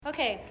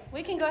Okay,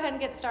 we can go ahead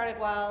and get started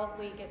while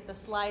we get the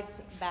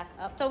slides back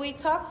up. So we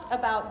talked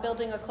about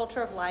building a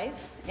culture of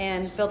life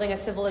and building a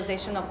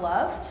civilization of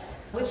love,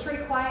 which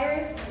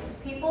requires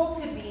people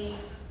to be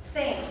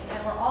saints.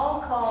 And we're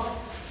all called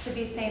to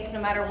be saints no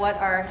matter what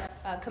our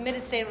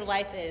committed state of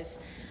life is.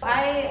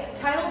 I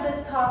titled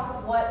this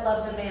talk, What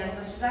Love Demands,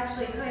 which is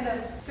actually kind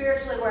of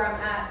spiritually where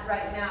I'm at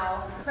right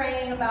now.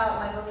 Praying about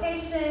my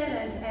vocation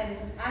and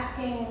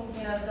asking,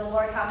 the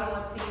Lord how He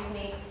wants to use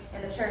me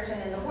in the church and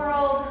in the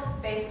world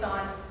based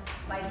on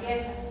my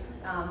gifts,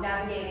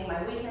 navigating my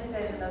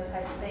weaknesses and those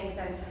types of things.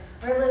 And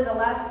really the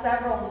last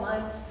several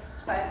months,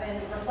 I've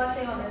been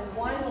reflecting on this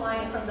one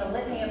line from the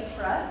Litany of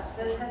Trust.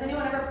 Has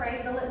anyone ever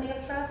prayed the Litany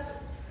of Trust?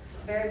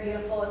 Very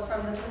beautiful. It's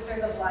from the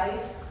Sisters of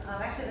Life.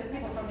 Actually, there's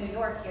people from New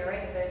York here,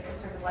 right? There's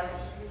Sisters of Life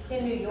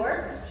in New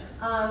York.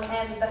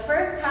 And the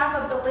first half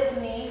of the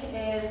litany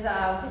is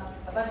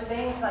a bunch of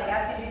things like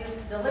asking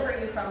Jesus to deliver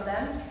you from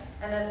them.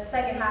 And then the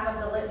second half of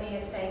the litany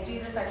is saying,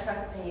 Jesus, I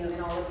trust in you, and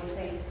all of these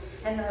things.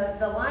 And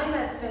the line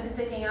that's been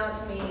sticking out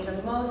to me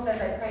the most as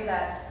I pray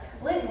that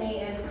litany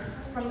is,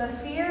 from the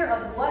fear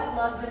of what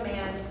love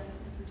demands,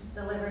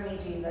 deliver me,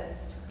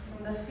 Jesus.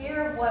 From the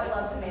fear of what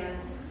love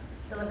demands,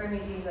 deliver me,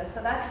 Jesus.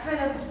 So that's kind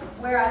of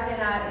where I've been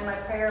at in my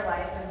prayer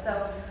life. And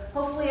so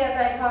hopefully as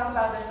I talk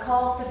about this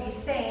call to be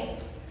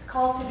saints, it's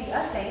called to be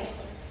a saint,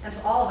 and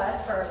for all of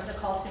us for the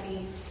call to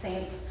be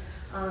saints,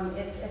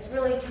 it's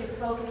really to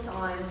focus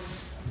on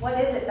what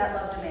is it that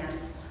love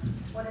demands?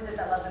 What is it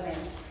that love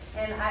demands?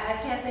 And I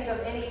can't think of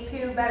any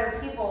two better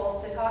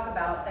people to talk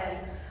about than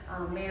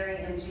Mary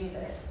and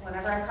Jesus.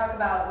 Whenever I talk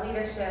about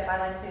leadership, I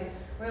like to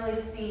really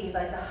see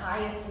like the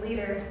highest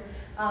leaders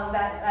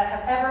that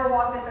have ever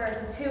walked this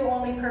earth. The two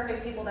only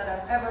perfect people that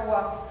have ever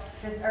walked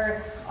this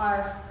earth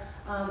are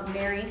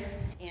Mary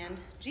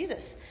and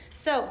Jesus.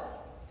 So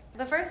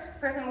the first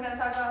person I'm going to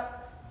talk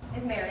about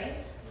is Mary.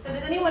 So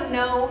does anyone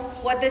know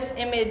what this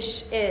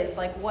image is?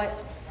 Like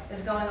what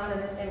is going on in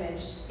this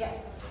image? Yeah.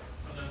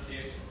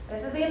 Annunciation.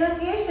 This is the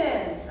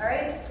Annunciation. All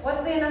right.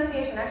 What's the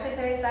Annunciation? Actually,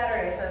 today's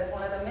Saturday, so it's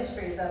one of the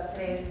mysteries of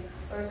today's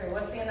rosary.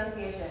 What's the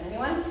Annunciation?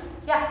 Anyone?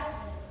 Yeah.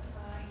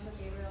 Angel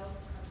Gabriel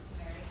comes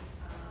to Mary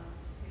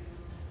to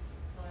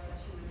tell her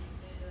that she would,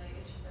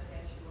 if she says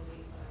yes, she will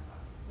be mother.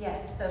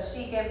 Yes. So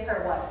she gives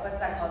her what? What's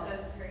that called? She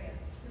says her yes.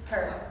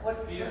 Her. What's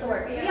the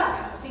word?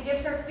 Fiat. Fiat. She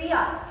gives her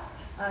fiat.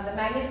 The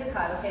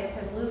Magnificat. Okay, it's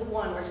in Luke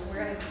 1. We're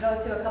going to go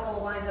to a couple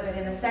of lines of it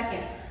in a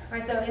second. All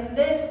right, so in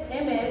this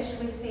image,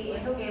 we see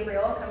Angel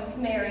Gabriel coming to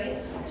Mary.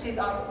 She's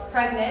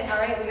pregnant, all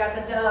right? We got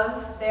the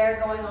dove there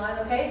going on,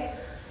 okay?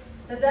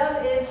 The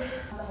dove is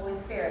the Holy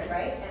Spirit,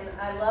 right? And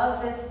I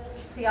love this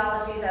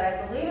theology that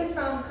I believe is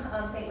from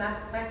St.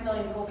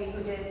 Maximilian Kolbe,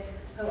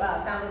 who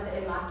founded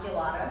the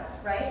Immaculata,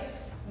 right?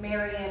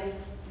 Marian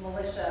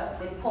militia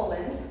in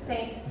Poland.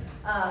 St.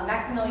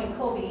 Maximilian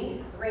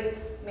Kolbe,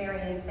 great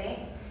Marian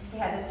saint. He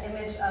had this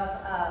image of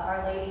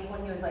Our Lady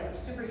when he was like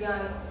super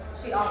young.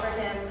 She offered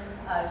him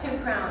 2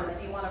 crowns.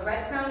 Do you want a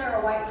red crown or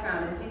a white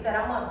crown? And he said,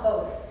 I want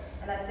both.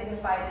 And that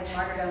signified his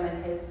martyrdom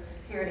and his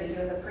purity. He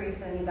was a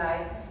priest and he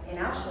died in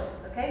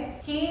Auschwitz, okay?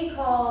 He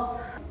calls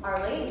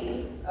Our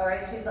Lady, all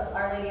right, she's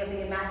Our Lady of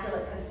the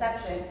Immaculate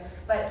Conception.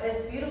 But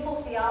this beautiful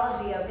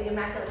theology of the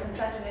Immaculate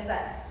Conception is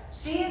that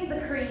she is the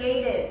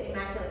created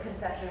Immaculate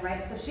Conception,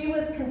 right? So she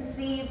was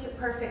conceived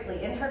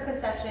perfectly in her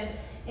conception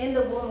in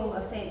the womb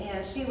of St.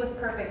 Anne. She was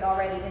perfect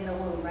already in the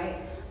womb, right?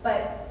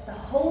 But the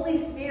Holy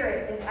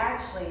Spirit is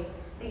actually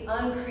the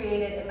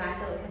uncreated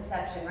Immaculate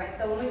Conception, right?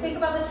 So when we think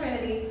about the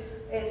Trinity,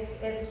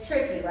 it's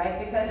tricky, right?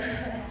 Because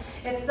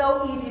it's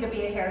so easy to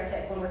be a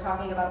heretic when we're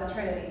talking about the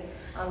Trinity.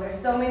 There's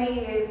so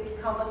many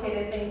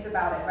complicated things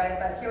about it, right?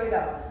 But here we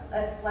go.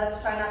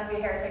 Let's try not to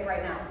be a heretic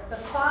right now. The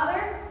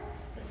Father,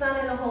 the Son,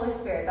 and the Holy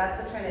Spirit,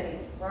 that's the Trinity.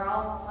 We're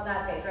all on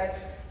that page, right?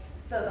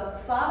 So the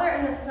Father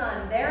and the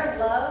Son, their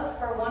love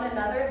for one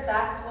another,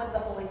 that's what the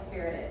Holy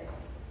Spirit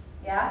is.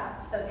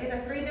 Yeah? So these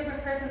are 3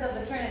 different persons of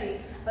the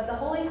Trinity, but the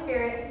Holy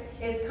Spirit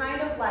is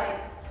kind of like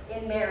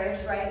in marriage,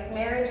 right?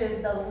 Marriage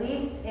is the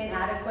least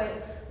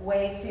inadequate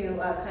way to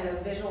kind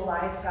of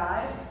visualize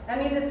God. That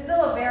means it's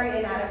still a very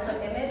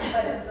inadequate image,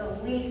 but it's the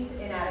least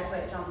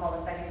inadequate, John Paul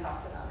II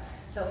talks about.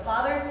 So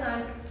Father,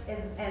 Son,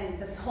 and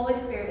the Holy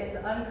Spirit is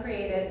the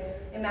uncreated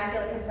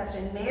Immaculate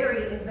Conception.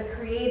 Mary is the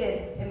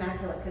created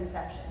Immaculate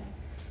Conception.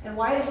 And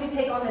why does she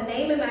take on the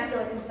name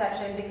Immaculate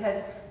Conception?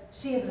 Because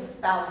she is the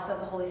spouse of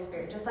the Holy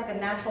Spirit. Just like a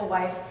natural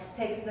wife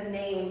takes the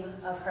name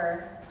of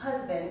her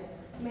husband,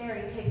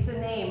 Mary takes the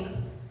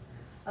name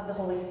of the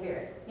Holy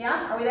Spirit.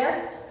 Yeah? Are we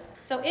there?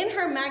 So in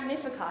her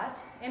Magnificat,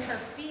 in her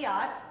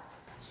fiat,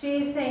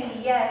 she's saying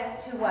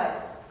yes to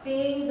what?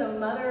 Being the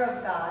mother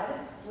of God,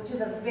 which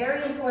is a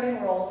very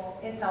important role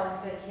in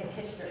salvific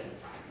history.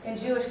 In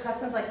Jewish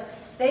customs, like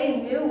they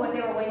knew what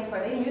they were waiting for.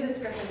 They knew the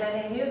scriptures,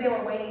 and they knew they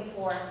were waiting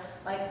for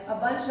like a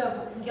bunch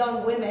of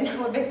young women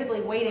who were basically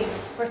waiting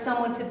for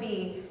someone to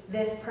be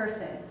this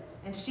person.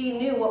 And she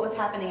knew what was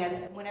happening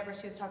whenever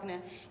she was talking to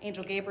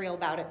Angel Gabriel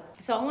about it.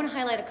 So I want to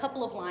highlight a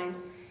couple of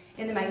lines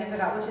in the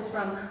Magnificat, which is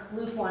from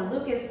Luke 1.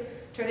 Luke is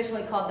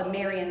traditionally called the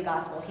Marian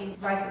Gospel. He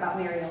writes about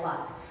Mary a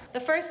lot. The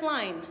first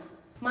line,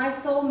 "My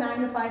soul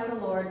magnifies the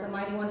Lord, the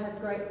Mighty One has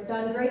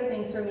done great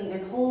things for me,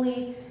 and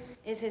holy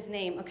is his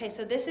name." Okay,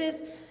 so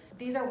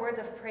these are words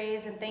of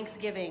praise and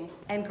thanksgiving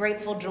and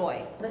grateful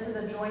joy. This is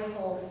a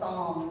joyful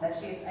psalm that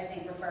she's, I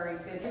think, referring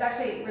to. She's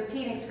actually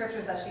repeating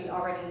scriptures that she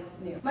already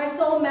knew. My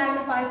soul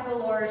magnifies the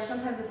Lord.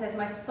 Sometimes it says,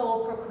 my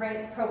soul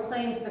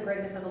proclaims the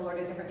greatness of the Lord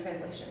in different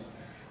translations.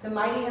 The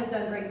Mighty has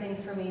done great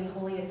things for me, and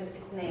holy is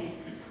his name.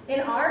 In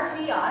our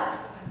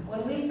fiats,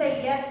 when we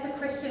say yes to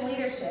Christian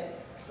leadership,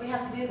 we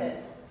have to do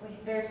this.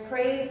 There's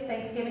praise,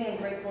 thanksgiving, and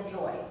grateful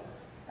joy.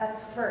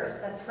 That's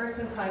first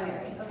and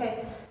primary.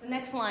 Okay, the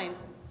next line.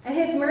 And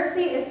his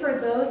mercy is for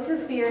those who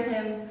fear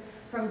him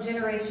from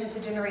generation to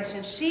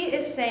generation. She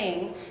is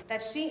saying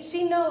that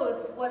she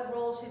knows what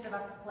role she's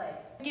about to play.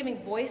 Giving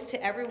voice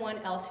to everyone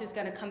else who's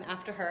going to come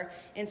after her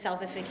in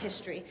salvific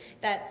history.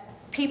 That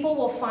people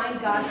will find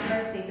God's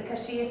mercy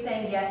because she is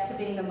saying yes to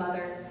being the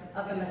mother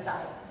of the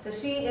Messiah. So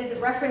she is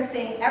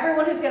referencing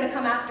everyone who's going to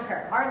come after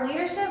her. Our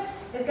leadership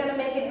is going to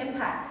make an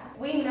impact.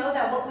 We know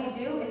that what we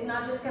do is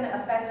not just going to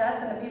affect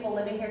us and the people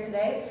living here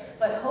today,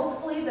 but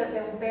hopefully that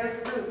will bear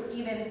fruit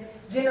even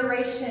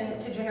generation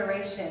to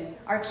generation.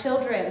 Our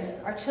children,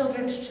 our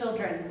children's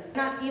children,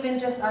 not even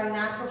just our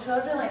natural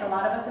children, like a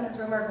lot of us in this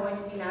room are going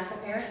to be natural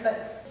parents,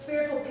 but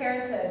spiritual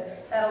parenthood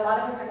that a lot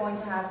of us are going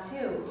to have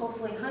too.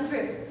 Hopefully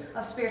hundreds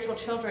of spiritual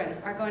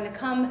children are going to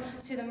come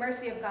to the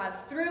mercy of God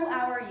through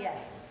our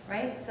yes,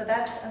 right? So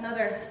that's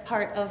another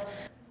part of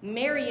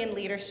Marian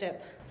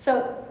leadership.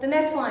 So the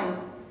next line,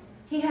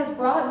 he has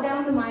brought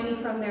down the mighty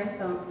from their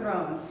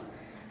thrones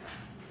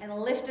and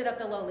lifted up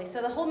the lowly.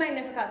 So the whole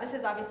Magnificat, this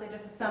is obviously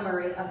just a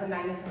summary of the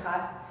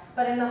Magnificat,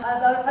 but in the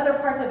other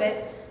parts of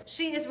it,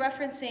 she is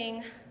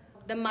referencing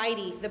the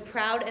mighty, the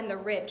proud, and the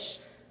rich.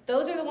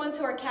 Those are the ones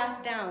who are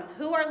cast down.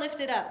 Who are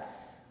lifted up?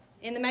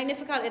 In the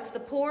Magnificat, it's the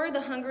poor,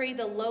 the hungry,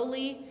 the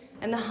lowly,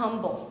 and the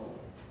humble.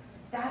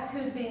 That's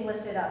who's being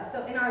lifted up.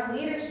 So in our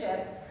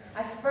leadership,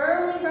 I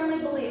firmly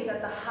believe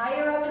that the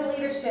higher up in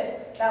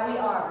leadership that we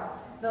are,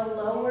 the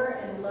lower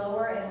and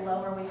lower and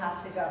lower we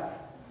have to go.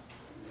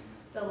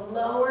 The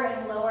lower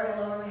and lower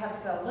and lower we have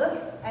to go. Look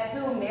at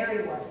who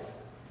Mary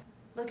was.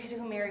 Look at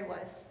who Mary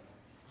was.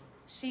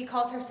 She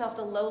calls herself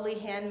the lowly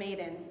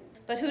handmaiden.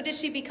 But who did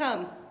she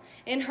become?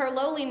 In her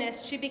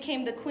lowliness, she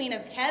became the queen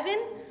of heaven,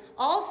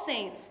 all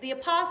saints, the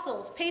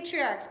apostles,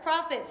 patriarchs,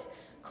 prophets,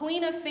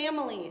 queen of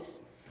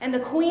families, and the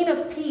queen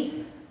of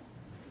peace.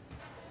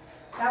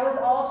 That was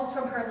all just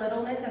from her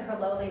littleness and her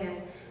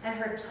lowliness and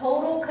her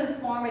total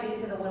conformity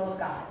to the will of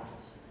God.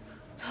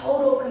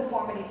 Total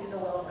conformity to the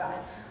will of God.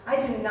 I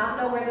do not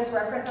know where this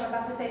reference I'm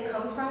about to say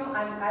comes from.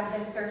 I've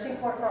been searching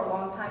for it for a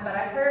long time, but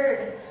I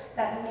heard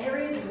that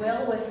Mary's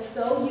will was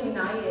so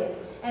united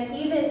and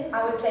even,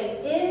 I would say,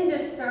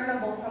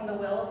 indiscernible from the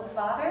will of the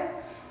Father,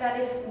 that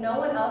if no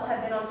one else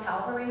had been on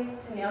Calvary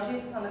to nail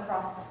Jesus on the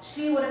cross,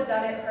 she would have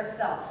done it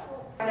herself.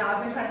 Now,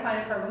 I've been trying to find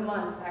it for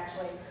months,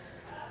 actually.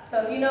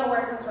 So if you know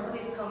where it comes from,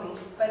 please tell me.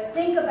 But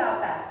think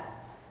about that.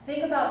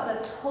 Think about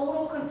the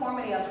total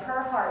conformity of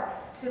her heart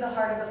to the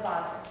heart of the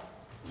Father.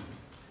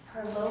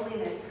 Her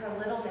lowliness, her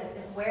littleness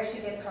is where she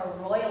gets her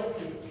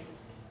royalty.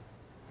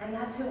 And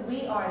that's who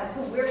we are. That's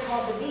who we're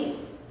called to be.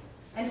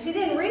 And she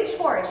didn't reach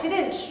for it. She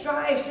didn't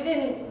strive. She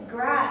didn't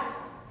grasp.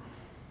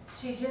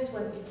 She just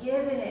was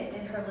given it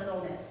in her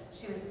littleness.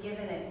 She was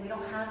given it. We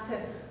don't have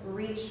to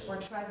reach or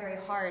try very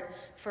hard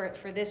for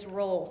this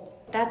role.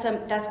 That's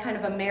kind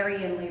of a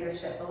Marian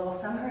leadership, a little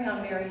summary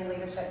on Marian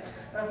leadership.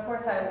 But of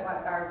course,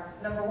 our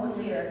number one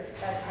leader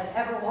that has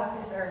ever walked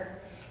this earth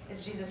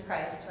is Jesus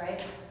Christ,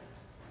 right?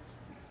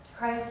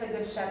 Christ the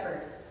Good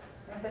Shepherd.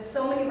 There's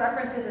so many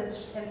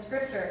references in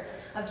Scripture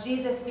of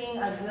Jesus being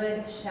a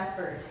good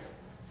shepherd.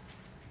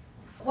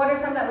 What are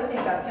some that we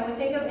think of? Can we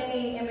think of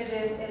any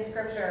images in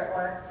Scripture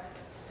or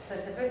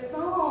specific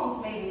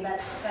psalms maybe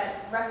that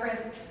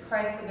reference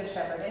Christ the Good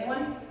Shepherd?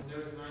 Anyone? There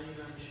was 99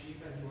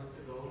 sheep and he went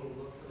to go and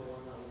look for the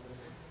one that was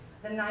missing.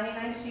 The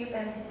 99 sheep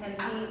and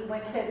he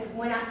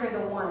went after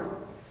the one.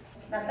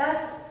 Now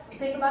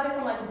think about it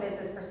from like a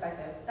business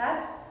perspective.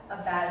 That's a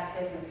bad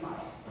business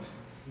model,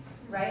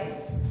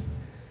 right?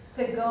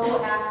 To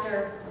go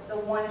after the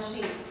one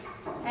sheep.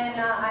 And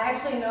I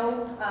actually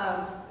know,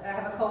 I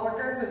have a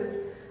coworker whose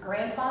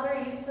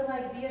grandfather used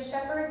to be a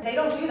shepherd. They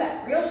don't do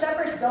that. Real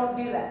shepherds don't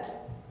do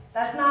that.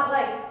 That's not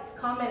like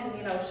common,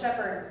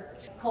 shepherd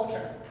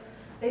culture.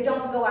 They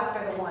don't go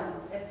after the one.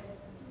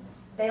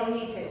 They don't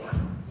need to.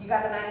 You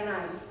got the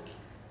 99.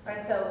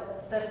 Right? So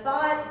the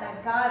thought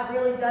that God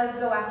really does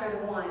go after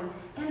the one,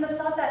 and the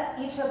thought that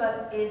each of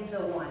us is the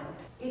one.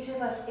 Each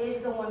of us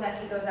is the one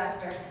that he goes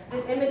after.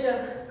 This image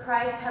of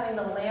Christ having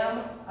the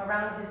lamb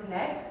around his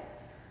neck.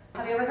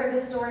 Have you ever heard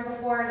this story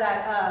before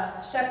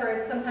that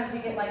shepherds, sometimes you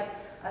get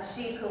a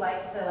sheep who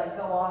likes to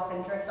go off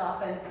and drift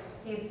off, and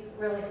he's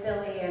really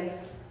silly, and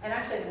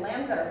actually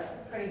lambs are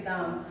pretty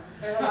dumb.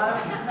 There's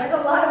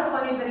a lot of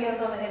funny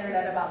videos on the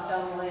internet about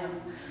dumb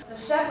lambs. The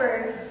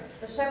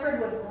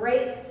shepherd would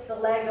break the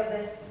leg of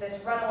this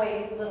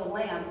runaway little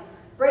lamb,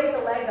 break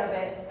the leg of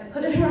it and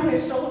put it around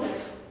his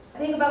shoulders.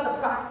 Think about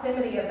the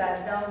proximity of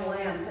that dumb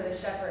lamb to the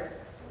shepherd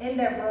in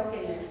their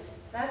brokenness.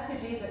 That's who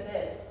Jesus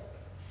is.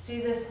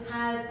 Jesus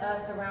has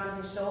us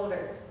around his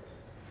shoulders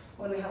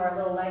when we have our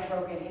little leg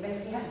broken, even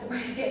if he has to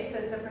break it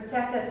to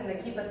protect us and to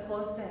keep us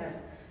close to him.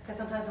 Because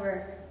sometimes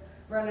we're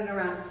running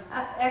around.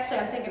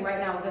 Actually, I'm thinking right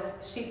now with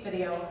this sheep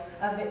video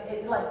of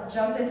it like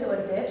jumped into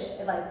a ditch.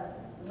 It like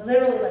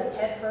literally like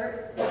head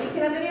first. Have you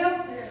seen that video?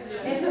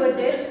 Yeah. Into a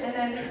ditch, and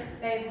then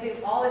they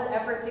did all this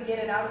effort to get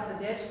it out of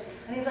the ditch.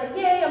 And he's like,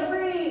 yay, I'm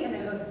free! And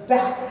then goes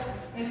back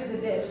into the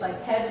ditch,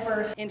 like head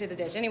first into the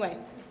ditch. Anyway.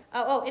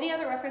 Any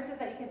other references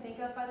that you can think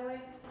of, by the way?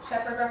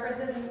 Shepherd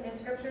references in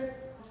scriptures?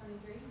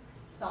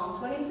 Psalm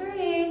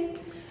 23.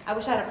 I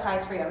wish I had a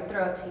prize for you. I would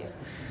throw it to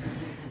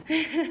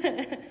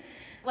you.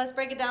 Let's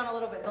break it down a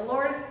little bit. The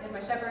Lord is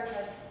my shepherd.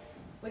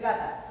 We got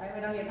that, right?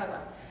 We don't need to talk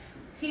about it.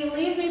 He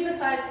leads me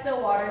beside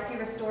still waters. He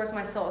restores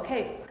my soul.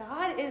 Okay,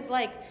 God is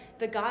like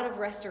the God of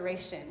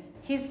restoration.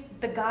 He's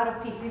the God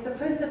of peace. He's the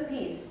Prince of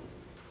Peace.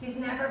 He's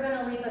never going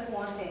to leave us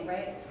wanting,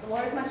 right? The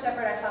Lord is my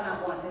shepherd, I shall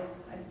not want.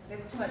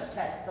 There's too much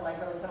text to like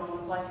really put on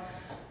one's life.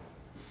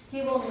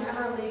 He will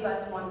never leave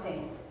us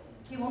wanting.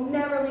 He will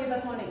never leave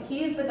us wanting.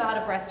 He's the God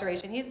of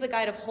restoration. He's the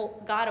God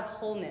of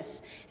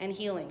wholeness and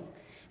healing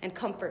and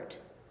comfort.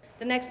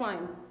 The next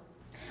line.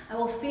 I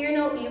will fear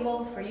no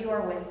evil, for you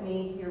are with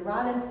me. Your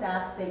rod and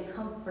staff, they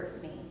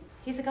comfort me.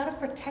 He's a God of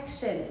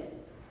protection.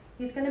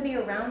 He's going to be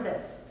around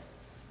us,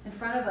 in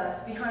front of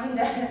us, behind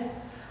us,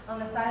 on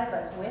the side of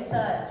us, with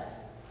us.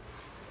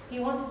 He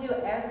wants to do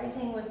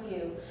everything with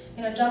you.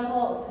 You know, John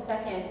Paul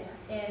II,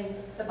 in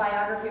the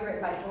biography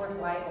written by George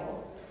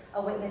Weigel,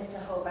 A Witness to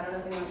Hope. I don't know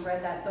if anyone's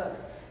read that book.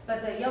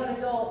 But the young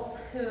adults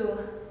who,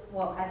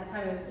 well, at the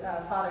time it was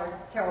Father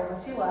Carol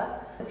Mutua,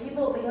 the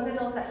young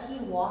adults that he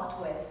walked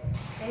with,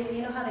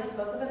 you know how they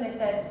spoke of him? They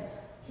said,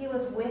 he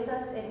was with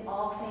us in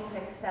all things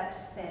except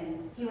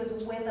sin. He was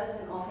with us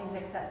in all things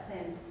except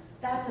sin.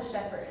 That's a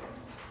shepherd.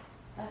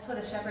 That's what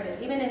a shepherd is.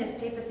 Even in his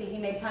papacy, he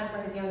made time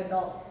for his young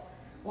adults.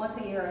 Once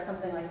a year or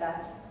something like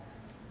that.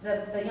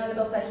 The young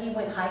adults that he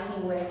went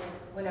hiking with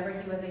whenever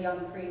he was a young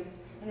priest.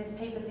 In his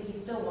papacy, he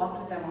still walked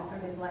with them all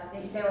through his life.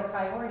 They were a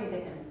priority to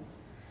him.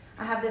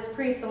 I have this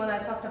priest, the one I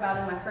talked about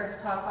in my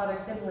first talk, Father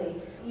Sibley,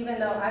 even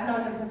though I've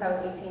known him since I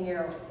was 18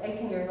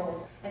 years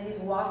old. And he's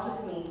walked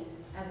with me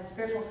as a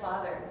spiritual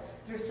father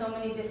through so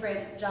many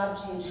different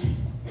job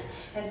changes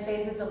and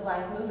phases of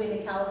life, moving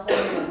to California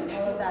and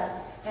all of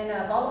that. And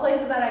of all the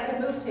places that I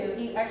could move to,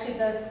 he actually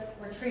does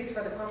retreats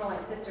for the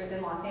Carmelite sisters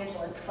in Los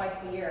Angeles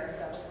twice a year or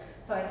so.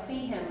 So I see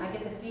him. I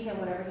get to see him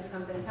whenever he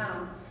comes in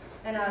town.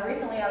 And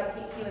recently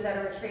he was at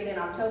a retreat in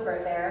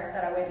October there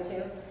that I went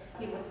to.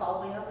 He was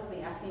following up with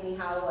me, asking me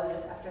how it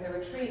was after the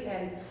retreat.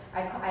 And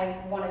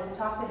I wanted to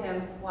talk to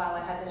him while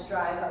I had this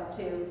drive up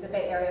to the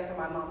Bay Area for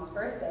my mom's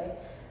birthday.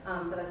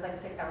 So that's like a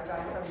 6-hour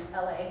drive from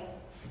LA.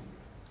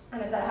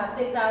 And I said, I have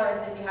 6 hours.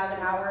 If you have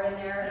an hour in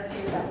there or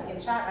two that we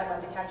can chat, I'd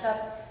love to catch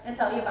up and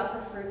tell you about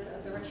the fruits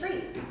of the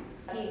retreat.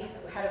 He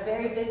had a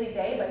very busy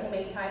day, but he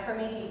made time for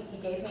me. He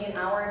gave me an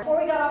hour. Before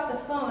we got off the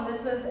phone,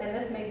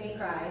 this made me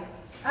cry.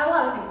 A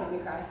lot of things made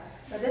me cry,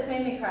 but this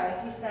made me cry.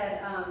 He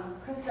said,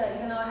 Krista,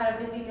 even though I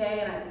had a busy day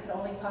and I could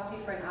only talk to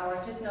you for an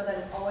hour, just know that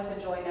it's always a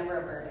joy, never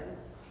a burden.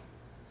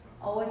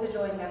 Always a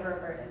joy, never a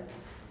burden.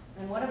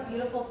 And what a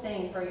beautiful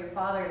thing for your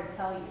father to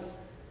tell you.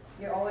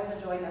 You're always a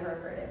joy, never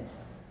a burden.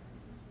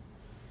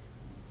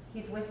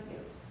 He's with you.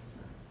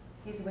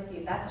 He's with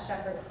you. That's a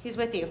shepherd. He's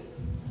with you.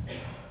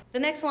 The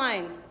next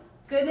line.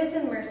 Goodness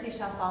and mercy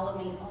shall follow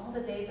me all the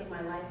days of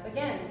my life.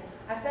 Again,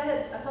 I've said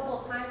it a couple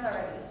of times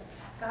already.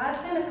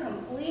 God's going to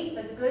complete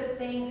the good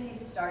things he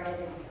started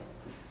in you.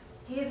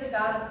 He is a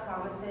God of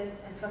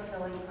promises and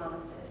fulfilling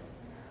promises.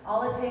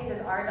 All it takes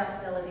is our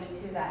docility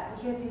to that,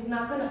 because he's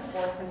not going to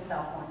force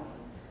himself on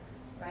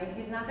you, right?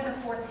 He's not going to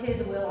force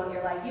his will on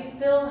your life. You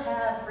still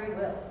have free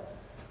will,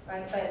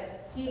 right?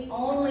 But he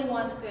only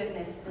wants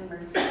goodness and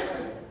mercy for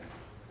you.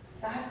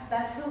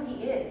 That's who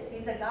he is.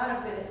 He's a God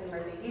of goodness and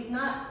mercy. He's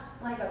not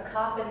like a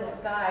cop in the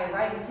sky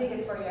writing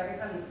tickets for you every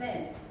time you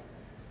sin.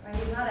 Right?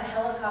 He's not a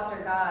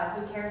helicopter God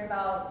who cares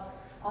about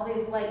all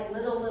these like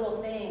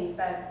little things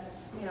that,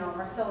 you know,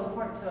 are so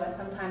important to us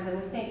sometimes,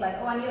 and we think like,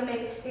 oh, I need to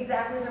make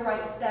exactly the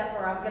right step,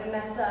 or I'm going to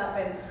mess up,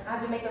 and I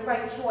have to make the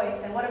right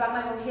choice, and what about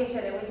my vocation?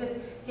 And we just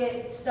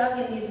get stuck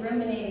in these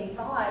ruminating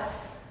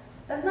thoughts.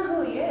 That's not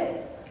who he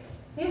is.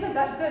 He's a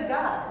good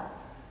God.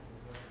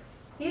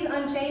 He's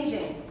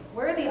unchanging.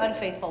 We're the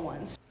unfaithful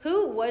ones.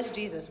 Who was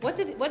Jesus? What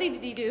did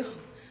he do?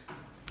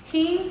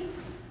 He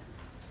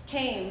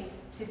came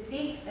to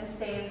seek and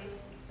save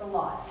the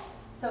lost.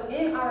 So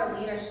in our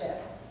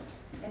leadership,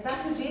 if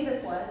that's who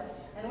Jesus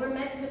was, and we're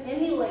meant to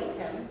emulate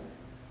him,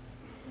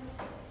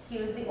 he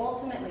was the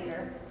ultimate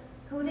leader.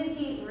 Who did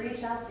he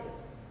reach out to?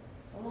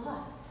 The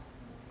lost.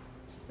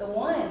 The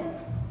one.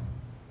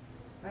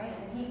 Right?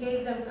 And he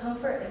gave them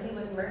comfort, and he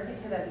was mercy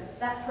to them.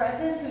 That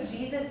presence, who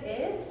Jesus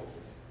is,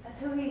 that's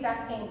who he's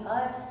asking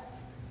us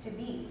to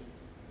be.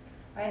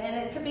 Right? And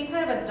it could be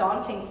kind of a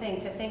daunting thing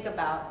to think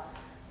about.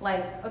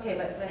 Like, okay,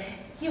 but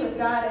he was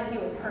God and he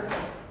was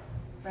perfect,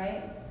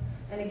 right?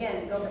 And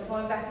again,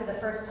 going back to the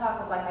first talk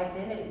of like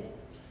identity,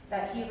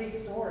 that he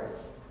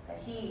restores, that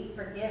he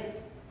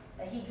forgives,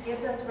 that he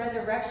gives us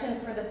resurrections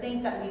for the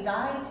things that we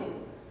die to,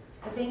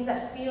 the things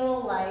that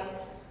feel like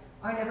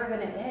are never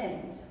going to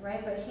end,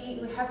 right? But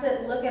we have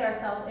to look at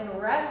ourselves in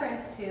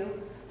reference to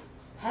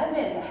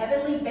heaven, the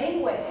heavenly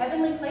banquet,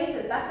 heavenly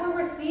places. That's where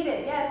we're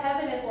seated. Yes,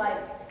 heaven is like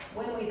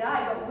when we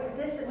die,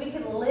 but we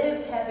can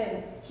live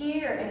heaven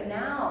here and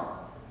now,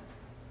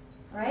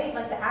 right?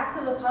 Like the Acts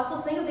of the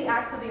Apostles. Think of the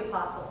Acts of the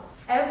Apostles.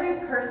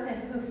 Every person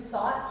who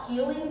sought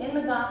healing in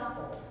the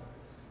Gospels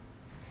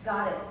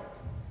got it.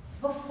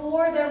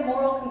 Before their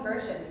moral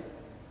conversions,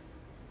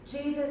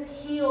 Jesus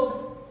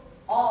healed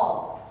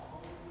all.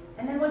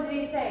 And then what did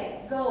he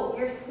say? Go,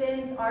 your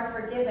sins are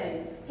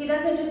forgiven. He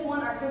doesn't just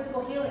want our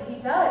physical healing. He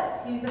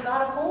does. He's a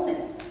God of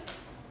wholeness.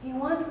 He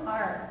wants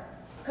our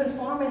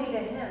conformity to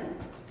him.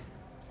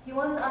 He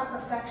wants our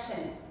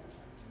perfection.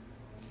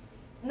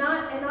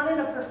 Not in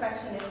a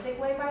perfectionistic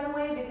way, by the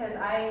way, because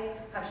I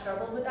have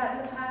struggled with that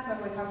in the past.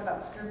 Remember we talked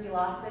about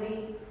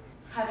scrupulosity,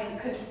 having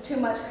too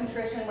much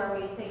contrition where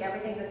we think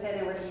everything's a sin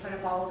and we're just trying to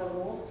follow the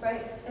rules,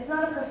 right? It's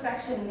not a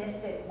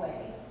perfectionistic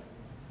way,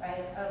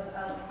 right,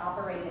 of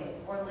operating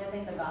or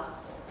living the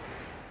gospel.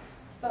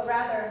 But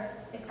rather,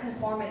 it's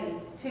conformity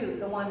to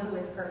the one who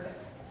is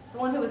perfect, the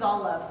one who is all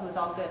love, who is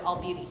all good, all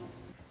beauty.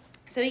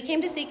 So he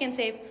came to seek and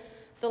save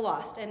the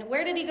lost. And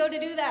where did he go to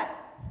do that?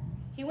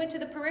 He went to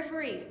the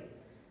periphery.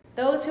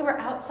 Those who were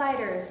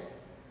outsiders,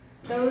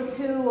 those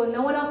who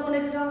no one else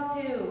wanted to talk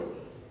to,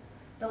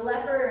 the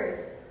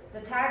lepers,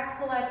 the tax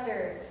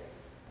collectors.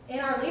 In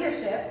our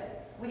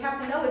leadership, we have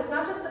to know it's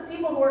not just the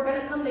people who are going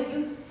to come to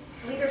youth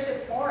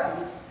leadership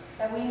forums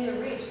that we need to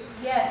reach.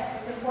 Yes,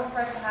 it's important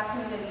for us to have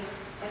community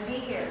and be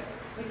here.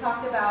 We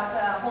talked about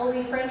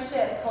holy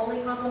friendships, holy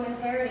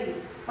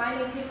complementarity,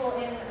 finding people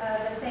in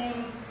the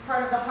same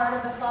part of the heart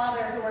of the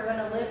Father who are going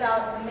to live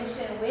out the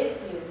mission with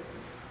you.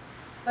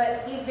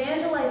 But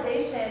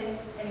evangelization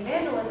and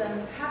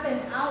evangelism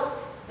happens out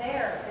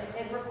there.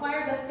 It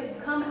requires us to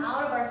come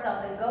out of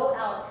ourselves and go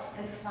out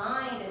and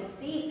find and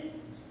seek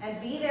and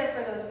be there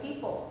for those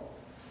people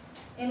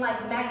in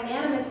like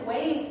magnanimous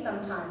ways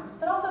sometimes,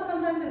 but also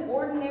sometimes in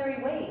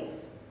ordinary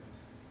ways.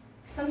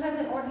 Sometimes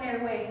in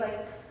ordinary ways,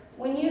 like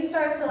when you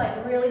start to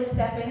like really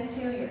step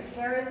into your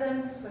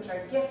charisms, which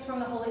are gifts from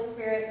the Holy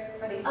Spirit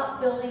for the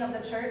upbuilding of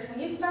the church, when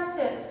you start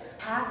to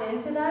tap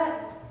into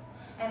that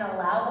and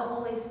allow the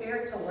Holy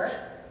Spirit to work,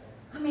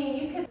 I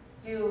mean, you could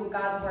do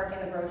God's work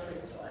in the grocery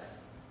store,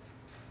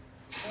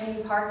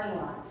 in parking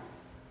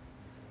lots,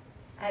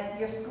 at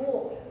your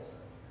school,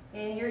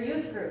 in your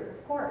youth group,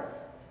 of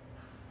course.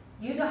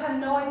 You have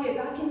no idea.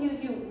 God can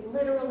use you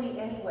literally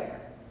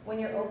anywhere when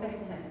you're open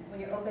to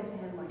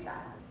him, like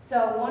that.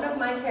 So one of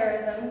my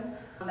charisms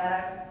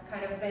that I've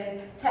kind of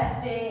been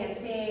testing and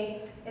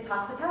seeing is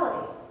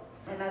hospitality.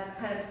 And that's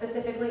kind of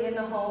specifically in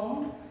the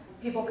home,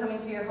 people coming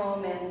to your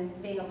home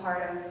and being a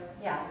part of,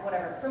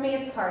 whatever. For me,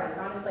 it's parties.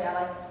 Honestly, I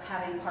like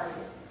having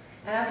parties.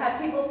 And I've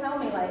had people tell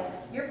me, like,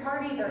 your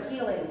parties are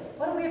healing.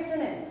 What a weird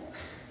sentence.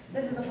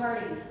 This is a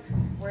party.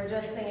 We're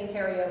just singing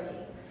karaoke.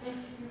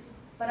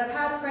 But I've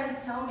had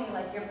friends tell me,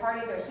 like, your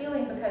parties are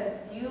healing because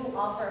you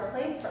offer a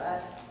place for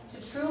us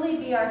to truly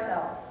be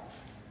ourselves.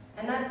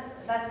 And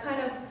that's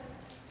kind of,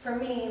 for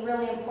me,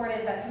 really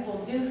important that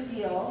people do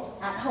feel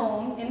at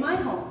home in my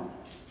home.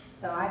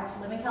 So I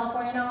live in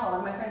California now. A lot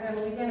of my friends are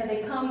in Louisiana.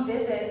 They come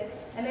visit,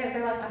 and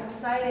they're like, I'm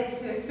excited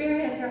to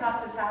experience your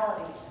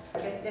hospitality.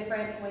 It's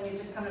different when you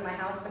just come to my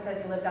house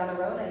because you live down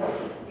the road, and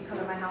you come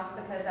to my house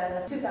because I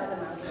live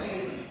 2,000 miles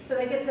away. So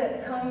they get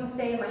to come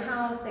stay in my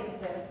house. They get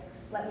to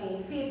let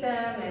me feed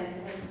them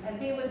and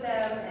be with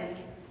them and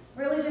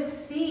really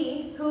just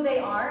see who they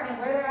are and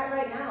where they're at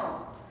right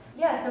now.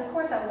 Yes, of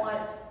course I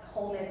want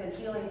wholeness and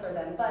healing for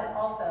them, but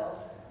also,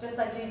 just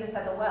like Jesus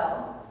at the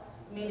well,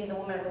 meeting the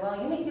woman at the well,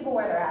 you meet people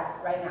where they're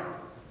at right now.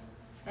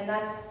 And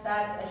that's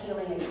a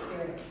healing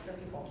experience for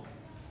people.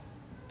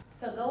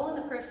 So go on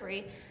the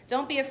periphery.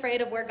 Don't be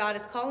afraid of where God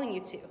is calling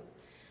you to.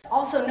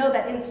 Also know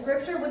that in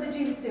Scripture, what did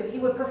Jesus do? He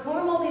would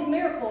perform all these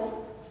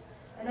miracles,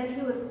 and then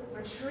he would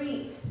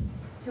retreat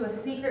to a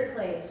secret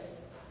place,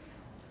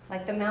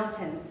 like the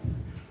mountain,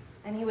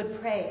 and he would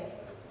pray.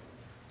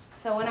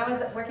 So when I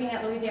was working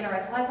at Louisiana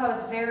Right to Life, I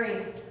was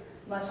very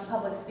much a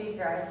public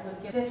speaker. I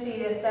would give 50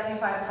 to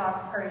 75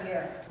 talks per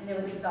year, and it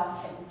was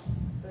exhausting.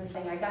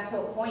 I got to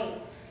a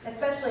point,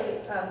 especially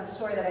the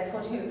story that I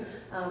told you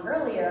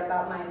earlier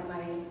about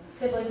my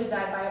sibling who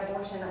died by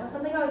abortion. That was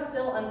something I was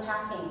still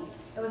unpacking.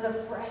 It was a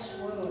fresh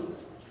wound.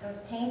 It was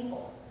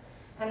painful.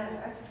 And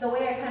the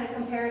way I kind of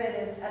compared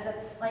it is,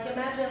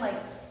 imagine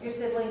your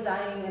sibling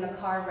dying in a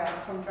car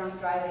wreck from drunk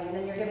driving, and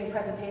then you're giving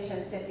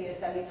presentations 50 to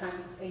 70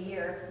 times a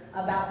year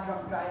about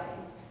drunk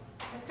driving.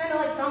 It's kind of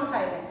like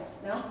traumatizing,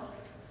 no?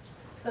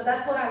 So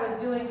that's what I was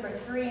doing for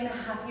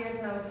 3.5 years,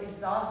 and I was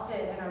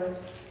exhausted, and I was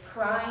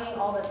crying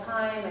all the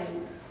time,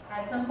 and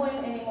at some point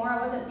anymore,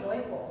 I wasn't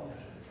joyful.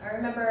 I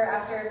remember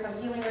after some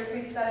healing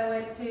retreats that I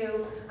went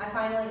to, I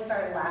finally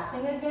started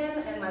laughing again,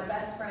 and my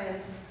best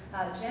friend,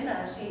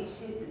 Jenna, she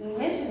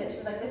mentioned it. She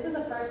was like, this is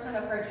the first time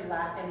I've heard you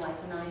laugh in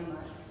like 9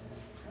 months.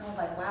 And I was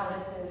like, wow,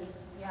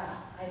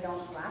 I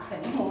don't laugh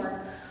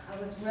anymore. I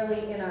was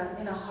really in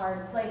a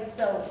hard place.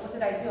 So what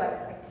did I do?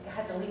 I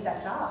had to leave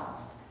that job.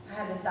 I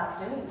had to stop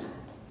doing that.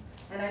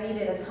 And I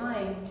needed a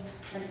time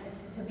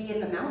to be in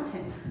the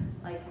mountain.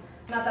 Like,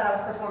 not that I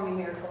was performing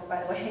miracles,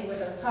 by the way, with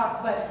those talks,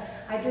 but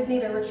I did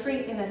need a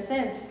retreat in a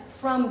sense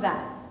from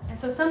that. And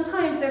so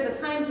sometimes there's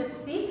a time to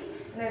speak,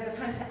 and there's a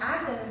time to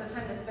act, and there's a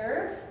time to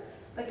serve.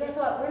 But guess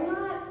what? We're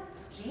not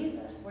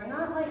Jesus. We're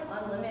not like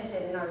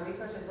unlimited in our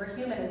resources. We're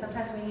human, and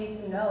sometimes we need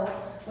to know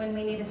when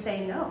we need to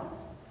say no.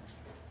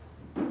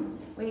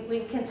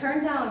 We can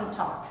turn down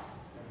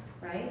talks,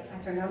 right? I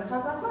turned down a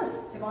talk last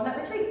month to go on that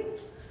retreat.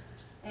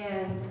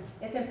 And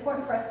it's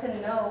important for us to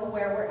know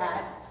where we're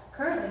at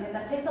currently, and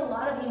that takes a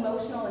lot of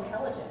emotional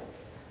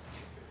intelligence.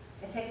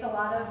 It takes a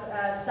lot of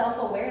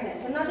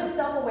self-awareness, and not just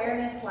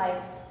self-awareness like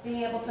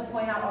being able to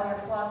point out all your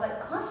flaws, like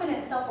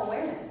confident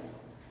self-awareness.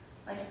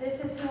 Like,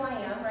 this is who I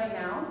am right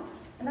now,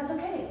 and that's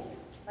okay.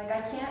 Like,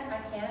 I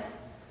can't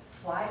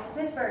fly to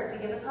Pittsburgh to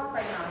give a talk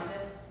right now.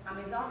 I'm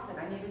exhausted.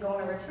 I need to go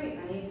on a retreat.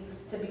 I need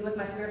to be with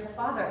my spiritual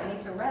father. I need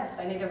to rest.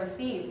 I need to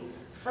receive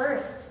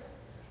first.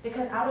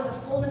 Because out of the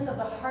fullness of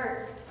the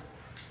heart,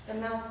 the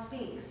mouth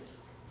speaks.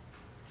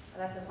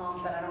 That's a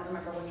song, but I don't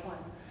remember which one.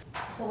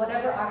 So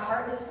whatever our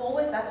heart is full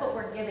with, that's what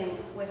we're giving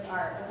with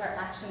our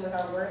action, with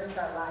our words, with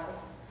our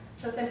lives.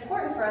 So it's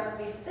important for us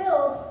to be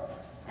filled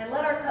and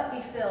let our cup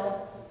be filled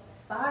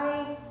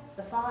by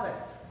the Father,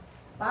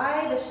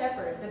 by the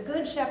shepherd, the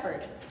good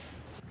shepherd.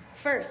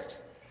 First,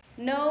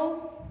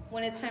 know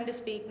when it's time to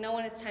speak, know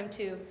when it's time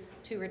to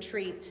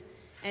retreat,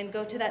 and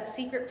go to that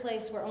secret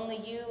place where only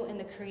you and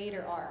the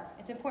Creator are.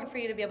 It's important for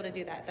you to be able to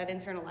do that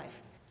internal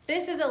life.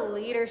 This is a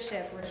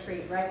leadership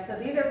retreat, right? So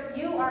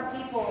you are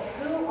people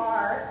who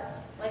are,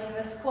 like in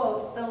this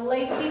quote, the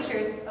lay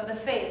teachers of the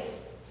faith.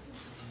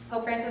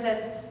 Pope Francis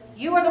says,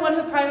 you are the one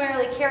who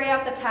primarily carry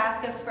out the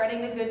task of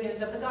spreading the good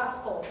news of the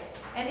gospel,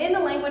 and in the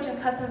language and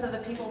customs of the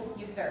people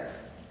you serve.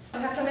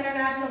 We have some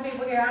international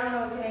people here. I don't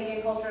know what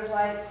Canadian culture is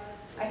like.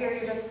 I hear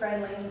you're just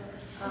friendly.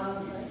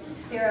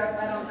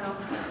 Syrup, I don't know.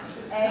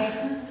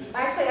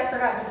 Actually, I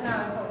forgot just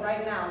now until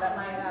right now that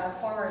my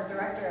former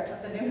director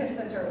at the Newman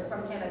Center was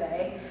from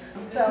Canada.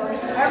 So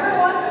every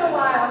once in a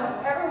while,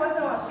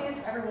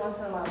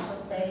 she'll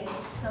say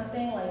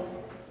something like,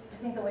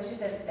 I think the way she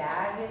says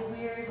bag is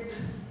weird.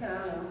 I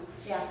don't know.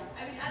 Yeah.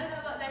 I mean, I don't know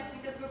about nice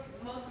because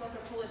most of us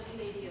are Polish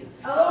Canadians.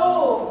 So.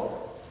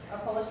 Oh! Are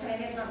Polish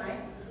Canadians not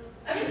nice?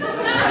 I mean,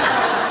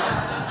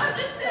 I'm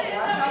just saying, So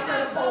watch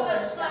out for the so much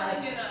Polish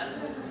loving guys. in us.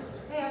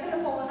 Hey, I've been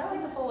to Poland. I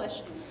like the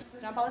Polish.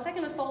 John Paul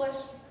II was Polish.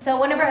 So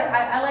whenever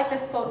I like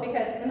this quote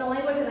because in the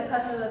language and the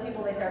customs of the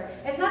people they serve,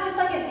 it's not just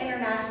like an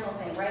international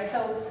thing, right?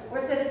 So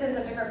we're citizens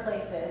of different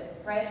places,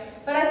 right?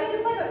 But I think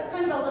it's like a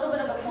kind of a little bit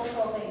of a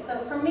cultural thing.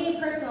 So for me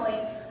personally,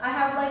 I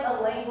have like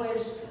a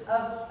language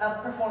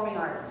of performing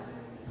arts,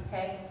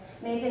 okay?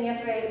 Nathan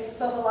yesterday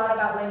spoke a lot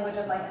about language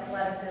of like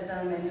athleticism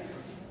and,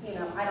 you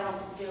know, I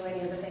don't do any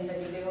of the things that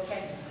you do,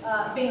 okay?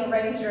 Being a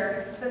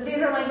ranger,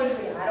 these are language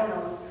I don't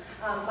know.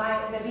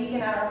 The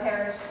deacon at our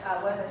parish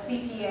was a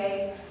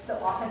CPA, so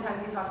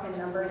oftentimes he talks in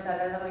numbers that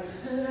are like,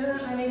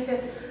 I mean, it's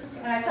just,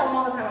 and I tell him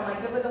all the time, I'm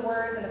like, good with the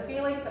words and the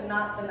feelings, but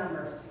not the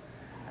numbers.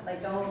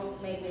 Like,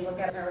 don't make me look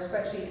at a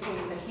spreadsheet,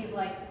 please. And he's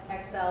like,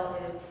 Excel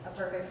is a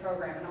perfect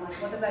program. And I'm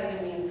like, what does that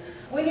even mean?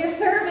 When you're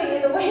serving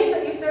in the ways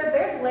that you serve,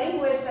 there's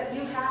language that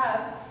you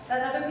have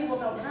that other people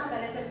don't have,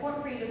 and it's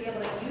important for you to be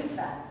able to use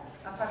that.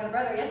 I was talking to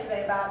Brother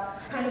yesterday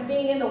about kind of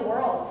being in the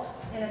world,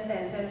 in a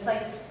sense, and it's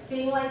like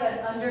being like an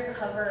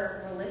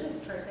undercover religious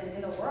person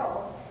in the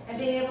world, and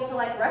being able to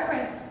like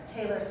reference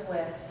Taylor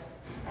Swift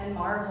and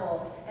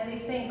Marvel and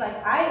these things. Like,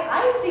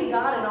 I see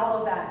God in all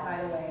of that,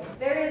 by the way.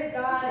 There is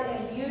God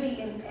and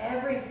beauty in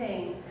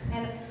everything.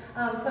 And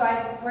so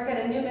I work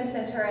at a Newman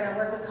Center, and I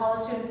work with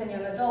college students and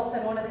young adults,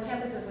 and one of the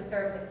campuses we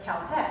serve is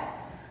Caltech.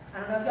 I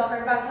don't know if y'all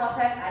heard about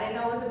Caltech. I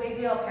didn't know it was a big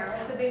deal. Apparently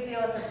it's a big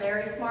deal. It's a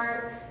very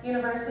smart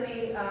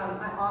university.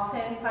 I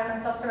often find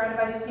myself surrounded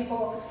by these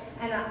people,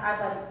 and I've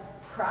like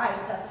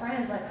cried to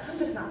friends, like, I'm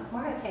just not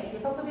smart. I can't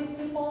keep up with these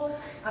people.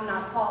 I'm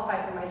not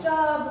qualified for my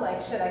job.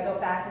 Like, should I go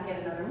back and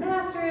get another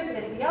master's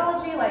in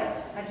theology? Like,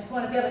 I just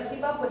want to be able to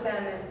keep up with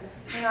them. And,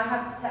 you know, I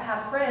have to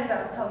have friends. I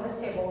was telling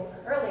this table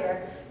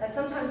earlier that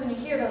sometimes when you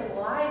hear those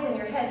lies in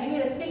your head, you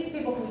need to speak to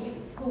people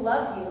who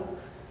love you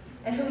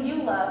and who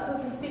you love, who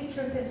can speak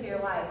truth into your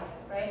life,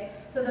 right?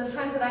 So those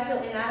times that I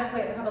feel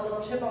inadequate or have a little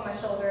chip on my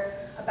shoulder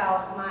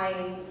about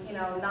my, you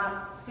know,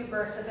 not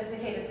super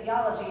sophisticated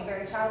theology,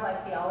 very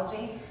childlike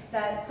theology,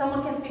 that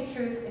someone can speak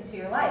truth into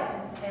your life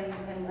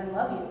and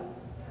love you.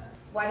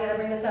 Why did I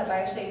bring this up? I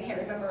actually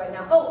can't remember right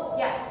now. Oh,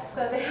 yeah.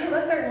 So they have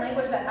a certain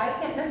language that I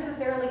can't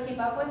necessarily keep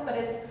up with, but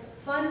it's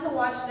fun to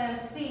watch them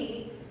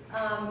see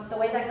the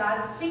way that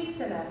God speaks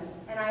to them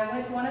And I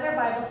went to one of their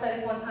Bible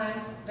studies one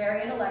time,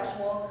 very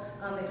intellectual.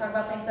 They talk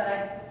about things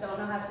that I don't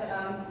know how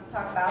to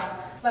talk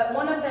about. But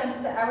one of them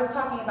said, I was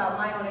talking about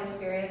my own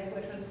experience,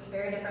 which was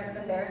very different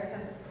than theirs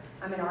because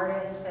I'm an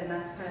artist and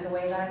that's kind of the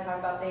way that I talk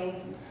about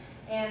things.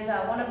 And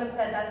one of them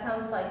said, that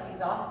sounds like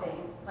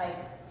exhausting,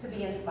 like to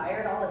be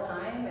inspired all the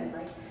time and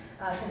like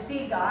to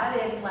see God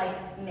in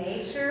like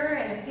nature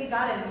and to see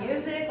God in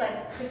music.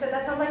 Like she said,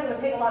 that sounds like it would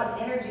take a lot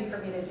of energy for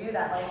me to do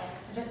that,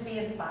 like to just be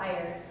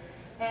inspired.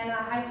 And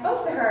I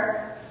spoke to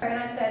her and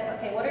I said,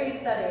 okay, what are you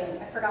studying?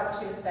 I forgot what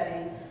she was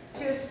studying.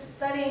 She was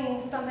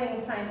studying something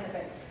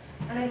scientific.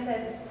 And I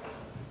said,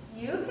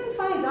 you can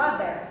find God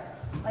there.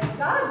 Like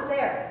God's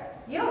there.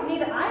 You don't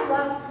need it. I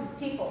love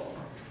people.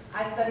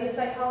 I studied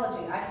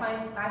psychology.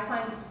 I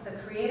find the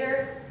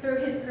Creator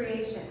through His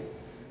creation.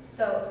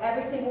 So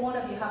every single one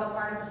of you have a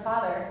part of the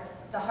Father,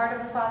 the heart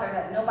of the Father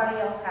that nobody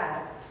else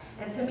has.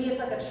 And to me, it's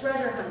like a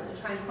treasure hunt to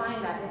try and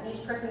find that in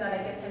each person that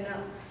I get to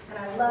know. And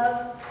I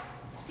love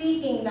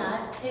seeking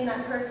that in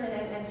that person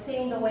and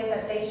seeing the way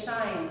that they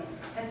shine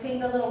and seeing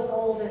the little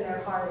gold in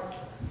their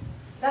hearts.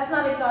 That's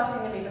not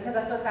exhausting to me because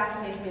that's what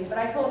fascinates me. But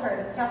I told her,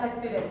 this Caltech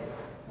student,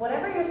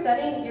 whatever you're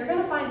studying, you're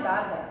going to find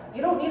God there.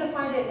 You don't need to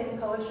find it in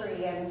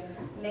poetry and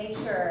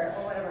nature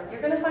or whatever.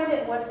 You're going to find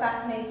it what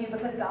fascinates you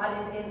because God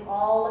is in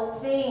all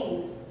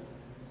things.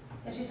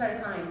 And she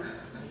started crying.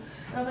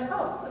 And I was like,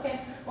 oh,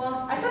 okay.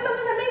 Well, I said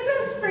something that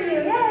made sense for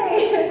you.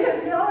 Yay!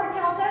 Because y'all are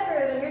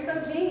Caltechers and you're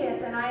so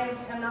genius. And I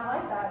am not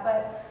like that.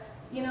 But,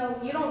 you know,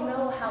 you don't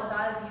know how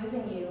God's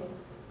using you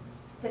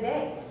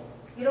today.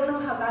 You don't know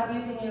how God's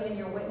using you in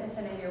your witness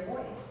and in your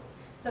voice.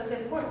 So it's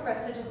important for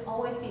us to just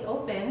always be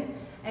open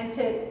and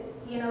to,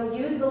 you know,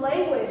 use the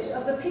language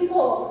of the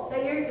people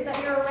that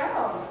you're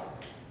around,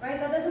 right?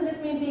 That doesn't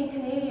just mean being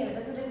Canadian. It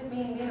doesn't just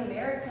mean being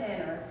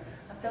American or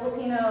a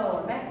Filipino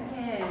or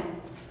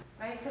Mexican,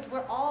 right? Because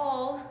we're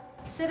all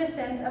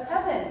citizens of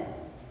heaven.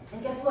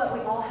 And guess what? We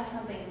all have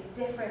something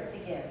different to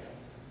give.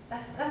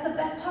 That's the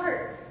best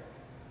part.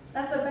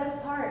 That's the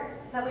best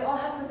part, is that we all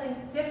have something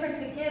different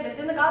to give. It's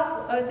in the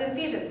gospel. Oh, it's in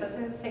Ephesians. That's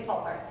in St.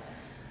 Paul, sorry.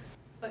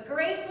 But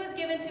grace was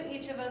given to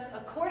each of us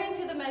according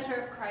to the measure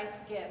of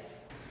Christ's gift.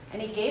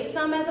 And He gave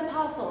some as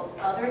apostles,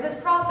 others as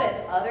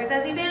prophets, others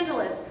as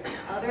evangelists,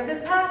 others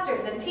as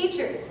pastors and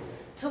teachers,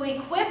 to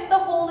equip the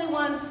holy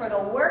ones for the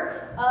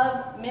work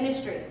of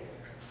ministry,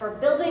 for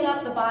building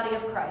up the body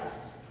of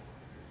Christ,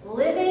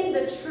 living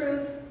the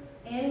truth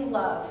in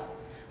love.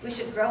 We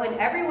should grow in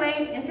every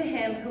way into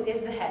Him who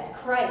is the head,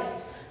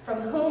 Christ,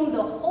 from whom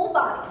the whole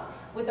body,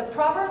 with the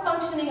proper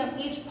functioning of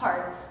each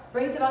part,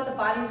 brings about the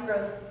body's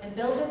growth and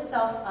builds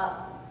itself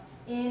up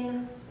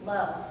in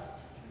love.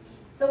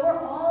 So we're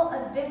all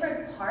a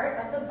different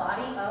part of the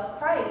body of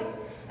Christ.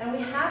 And we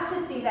have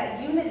to see that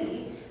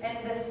unity and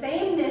the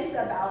sameness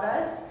about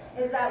us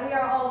is that we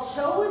are all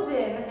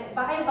chosen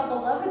by a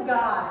beloved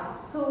God,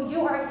 who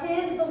you are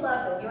His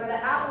beloved. You are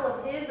the apple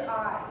of His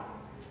eye.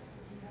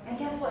 And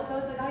guess what? So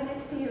is the guy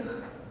next to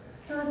you.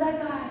 So is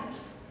that guy.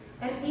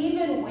 And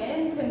even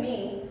when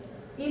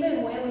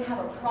we have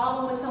a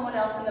problem with someone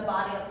else in the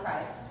body of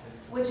Christ,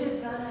 which is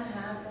going to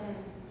happen,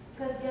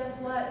 because guess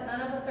what?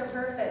 None of us are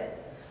perfect.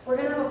 We're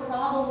going to have a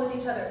problem with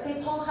each other.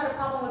 St. Paul had a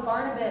problem with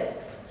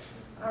Barnabas.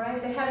 All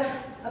right? They had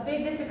a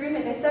big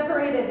disagreement. They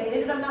separated. They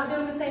ended up not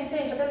doing the same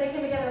thing, but then they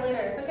came together later.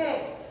 It's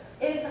okay.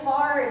 It's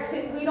hard.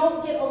 We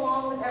don't get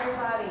along with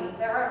everybody.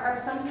 There are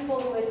some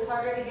people who it's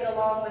harder to get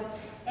along with,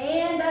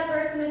 and that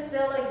person is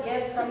still a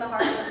gift from the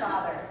heart of the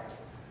Father.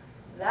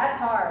 That's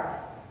hard.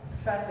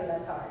 Trust me,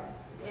 that's hard.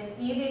 It's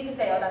easy to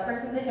say, oh, that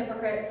person's a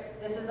hypocrite.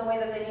 This is the way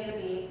that they need to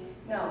be.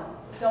 No,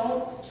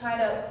 don't try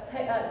to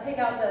pick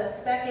out the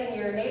speck in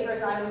your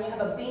neighbor's eye when you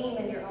have a beam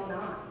in your own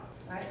eye,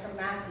 right, from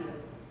Matthew.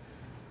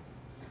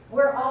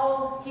 We're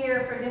all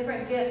here for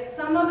different gifts.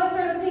 Some of us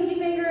are the pinky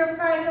finger of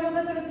Christ. Some of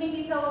us are the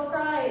pinky toe of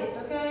Christ,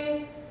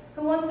 okay?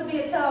 Who wants to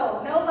be a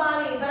toe?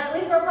 Nobody, but at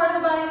least we're part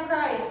of the body of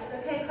Christ,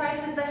 okay?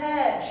 Christ is the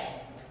head,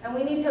 and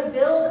we need to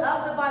build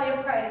up the body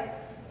of Christ.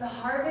 The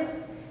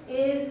harvest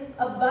is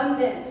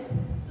abundant,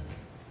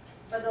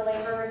 but the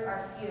laborers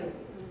are few.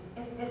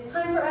 It's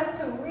time for us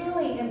to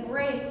really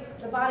embrace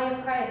the body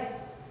of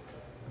Christ,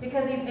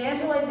 because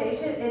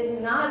evangelization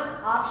is not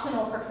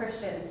optional for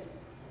Christians.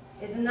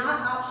 It's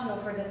not optional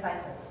for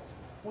disciples.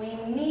 We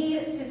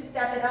need to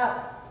step it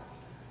up,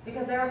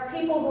 because there are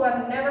people who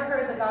have never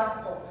heard the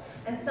gospel.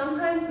 And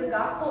sometimes the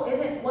gospel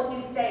isn't what you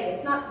say.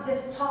 It's not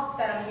this talk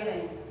that I'm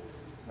giving,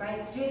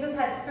 right? Jesus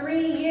had 3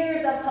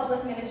 years of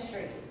public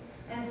ministry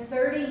and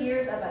 30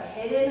 years of a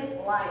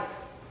hidden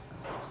life.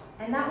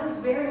 And that was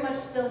very much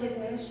still His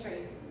ministry.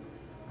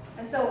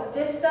 And so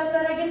this stuff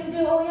that I get to do,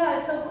 oh yeah,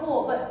 it's so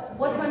cool, but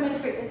what's my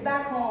ministry? It's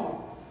back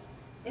home.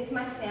 It's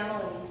my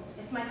family.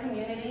 It's my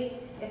community.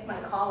 It's my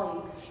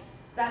colleagues.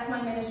 That's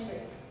my ministry.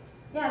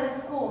 Yeah, this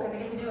is cool because I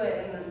get to do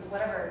it and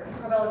whatever,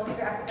 Corbella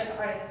speaker, activist,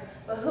 artist.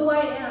 But who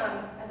I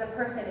am as a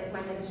person is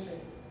my ministry.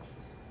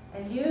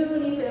 And you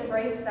need to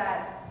embrace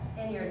that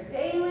in your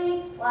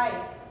daily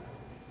life.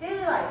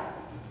 Daily life.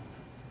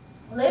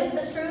 Live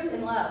the truth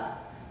in love.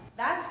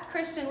 That's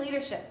Christian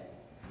leadership.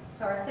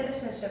 So our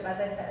citizenship, as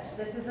I said,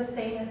 this is the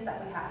sameness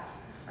that we have.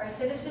 Our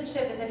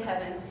citizenship is in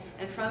heaven,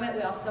 and from it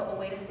we also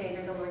await a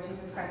Savior, the Lord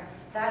Jesus Christ.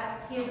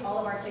 That He is all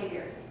of our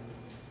Savior.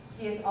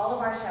 He is all of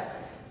our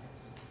shepherd.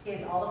 He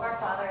is all of our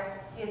Father.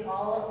 He is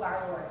all of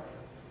our Lord.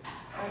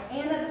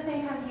 And at the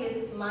same time, He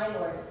is my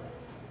Lord.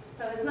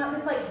 So it's not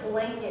this like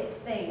blanket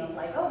thing of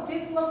like, oh,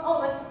 Jesus loves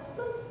all of us.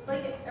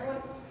 Blanket,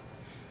 everyone.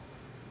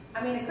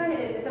 I mean, it kind of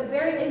is. It's a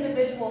very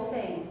individual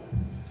thing.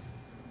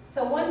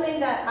 So one thing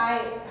that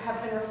I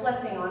have been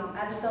reflecting on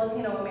as a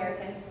Filipino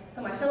American,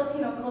 so my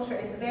Filipino culture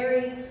is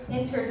very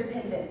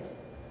interdependent.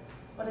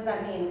 What does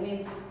that mean? It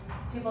means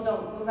people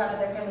don't move out of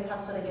their family's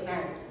house till they get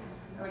married.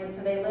 Right?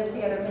 So they live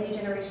together many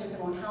generations in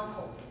one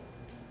household.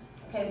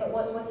 Okay, but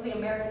what's the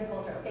American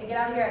culture? Okay, get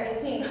out of here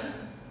at 18.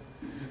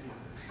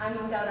 I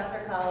moved out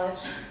after college,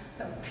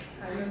 so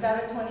I moved out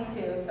at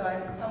 22, so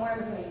I'm somewhere in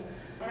between.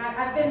 And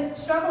I've been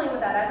struggling with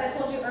that. As I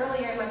told you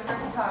earlier in my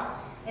first talk,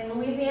 in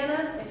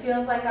Louisiana, it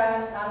feels like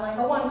I'm like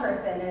a one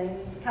person.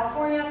 In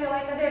California, I feel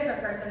like a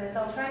different person. And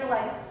so I'm trying to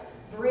like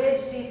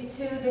bridge these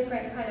two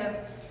different kind of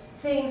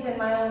things in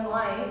my own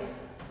life.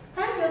 It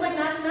kind of feels like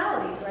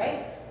nationalities,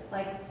 right?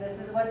 Like this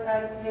is what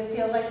it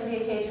feels like to be a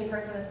Cajun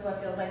person. This is what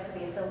it feels like to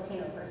be a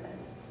Filipino person.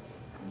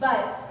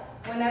 But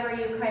whenever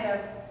you kind of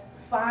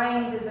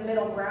find the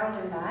middle ground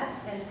in that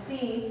and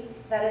see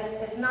that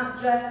it's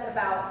not just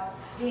about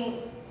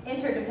being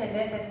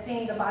interdependent and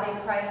seeing the body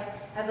of Christ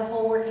as a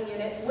whole working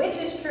unit, which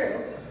is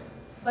true,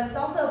 but it's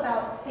also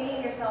about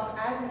seeing yourself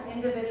as an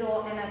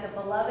individual and as a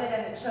beloved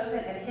and a chosen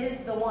and His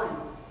the one.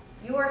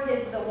 You are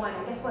His the one.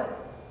 And guess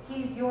what?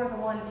 He's your the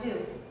one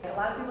too. A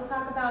lot of people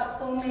talk about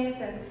soulmates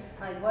and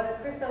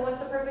like, Krista,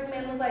 what's the perfect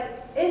man look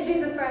like? Is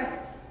Jesus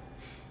Christ.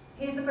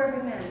 He's the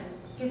perfect man.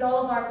 He's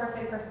all of our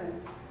perfect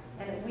person.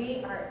 And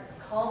we are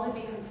called to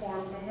be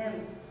conformed to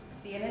Him.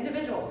 Be an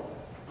individual,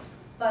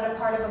 but a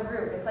part of a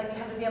group. It's like you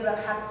have to be able to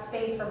have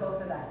space for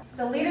both of that.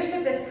 So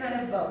leadership is kind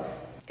of both.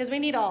 Because we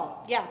need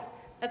all. Yeah,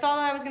 that's all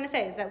that I was going to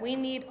say, is that we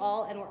need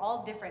all, and we're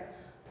all different.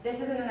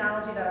 This is an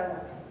analogy that I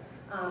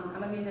love.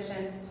 I'm a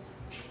musician.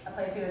 I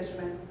play a few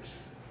instruments.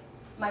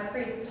 My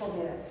priest told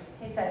me this.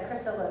 He said,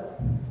 Krista, look,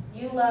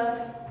 you love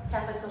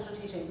Catholic social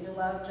teaching. You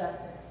love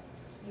justice.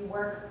 You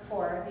work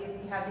for these,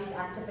 you have these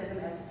activism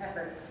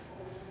efforts.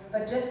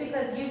 But just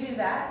because you do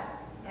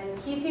that, and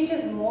he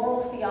teaches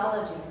moral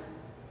theology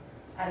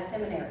at a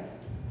seminary.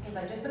 He's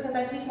like, just because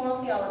I teach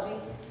moral theology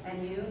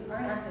and you are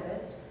an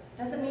activist,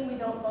 doesn't mean we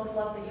don't both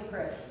love the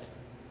Eucharist.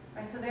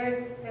 Right? So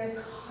there's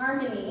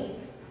harmony,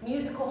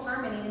 musical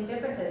harmony in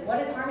differences. What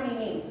does harmony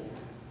mean?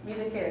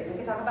 Music theory. We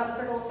can talk about the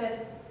circle of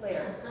fifths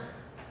later.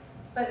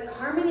 But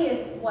harmony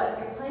is what?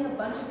 You're playing a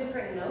bunch of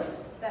different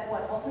notes that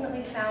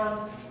ultimately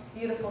sound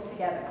beautiful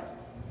together.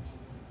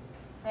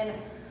 And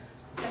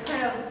the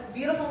kind of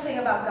beautiful thing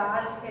about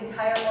God's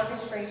entire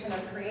orchestration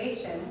of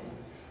creation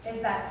is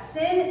that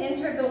sin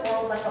entered the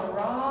world like a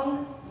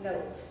wrong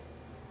note.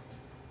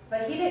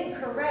 But He didn't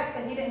correct,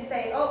 and He didn't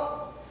say,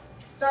 oh,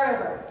 start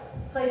over,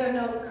 play their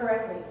note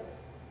correctly.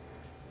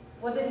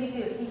 What did He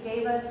do? He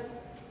gave us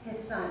His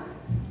Son.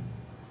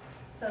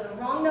 So the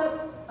wrong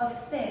note of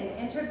sin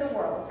entered the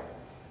world,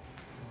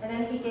 and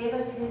then He gave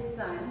us His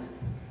Son,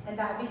 and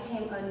that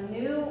became a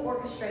new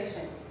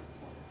orchestration.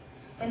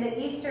 In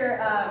the Easter,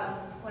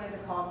 what is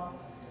it called?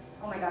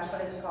 Oh my gosh,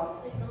 what is it called?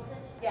 Exultant?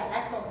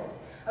 Yeah, exultant.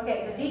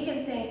 Okay, the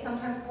deacon sings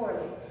sometimes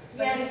poorly.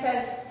 But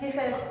Yes. he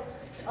says,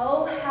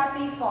 oh,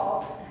 happy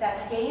fault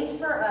that gained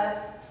for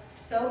us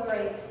so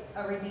great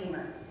a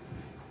Redeemer.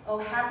 Oh,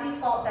 happy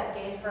fault that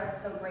gained for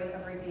us so great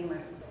a Redeemer.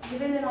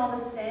 Even in all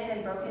the sin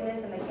and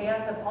brokenness and the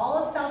chaos of all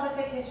of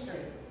salvific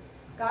history,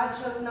 God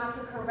chose not to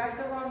correct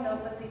the wrong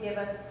note, but to give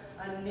us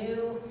a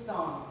new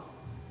song.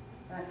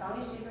 And that song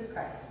is Jesus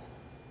Christ.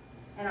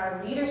 And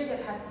our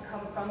leadership has to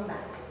come from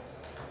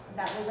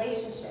that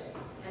relationship,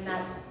 and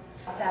that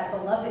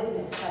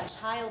belovedness, that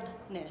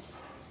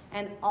childness.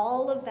 And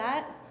all of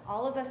that,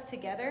 all of us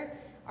together,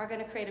 are going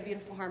to create a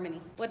beautiful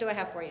harmony. What do I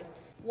have for you?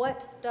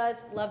 What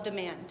does love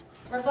demand?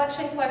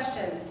 Reflection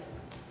questions.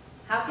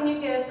 How can you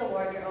give the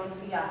Lord your own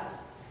fiat?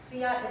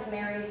 Fiat is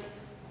Mary's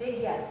big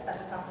yes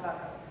that we talked about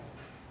earlier.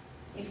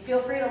 You feel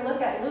free to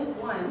look at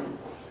Luke 1.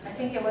 I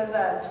think it was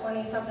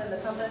 20-something to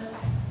something.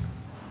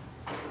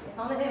 It's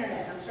on the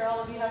internet. I'm sure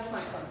all of you have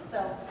smartphones.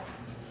 So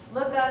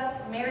look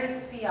up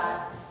Mary's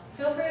fiat.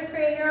 Feel free to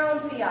create your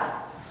own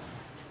fiat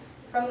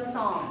from the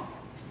Psalms.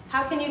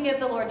 How can you give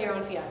the Lord your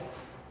own fiat?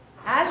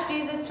 Ask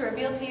Jesus to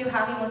reveal to you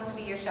how He wants to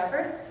be your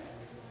shepherd.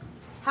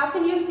 How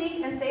can you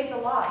seek and save the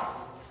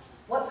lost?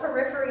 What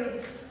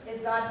peripheries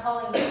is God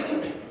calling you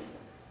to?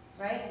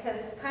 Right?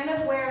 Because kind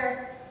of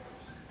where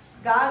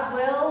God's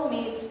will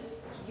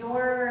meets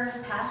your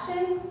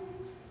passion,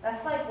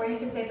 that's like where you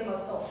can save the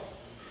most souls.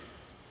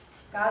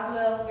 God's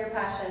will, your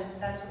passion,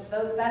 that's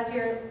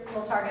your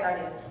little target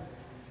audience.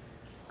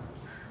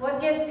 What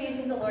gifts do you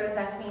think the Lord is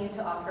asking you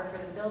to offer for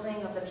the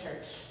building of the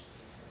church?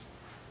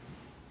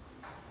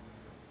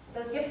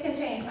 Those gifts can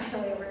change, by the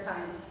way, over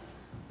time.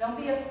 Don't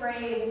be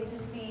afraid to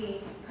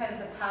see kind of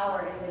the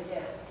power in the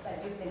gifts that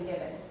you've been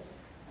given.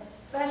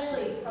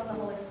 especially from the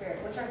Holy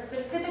Spirit, which are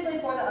specifically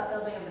for the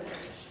upbuilding of the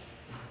church.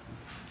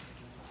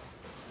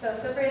 So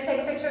feel free to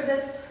take a picture of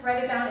this,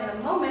 write it down. In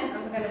a moment,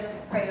 I'm going to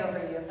just pray over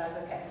you, if that's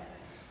okay.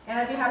 And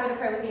I'd be happy to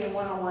pray with you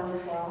one-on-one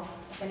as well,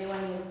 if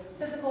anyone needs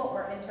physical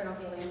or internal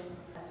healing.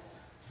 That's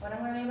what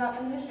I'm learning about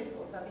in ministry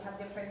school, so I'd be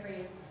happy to pray for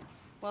you.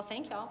 Well,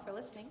 thank y'all for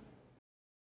listening.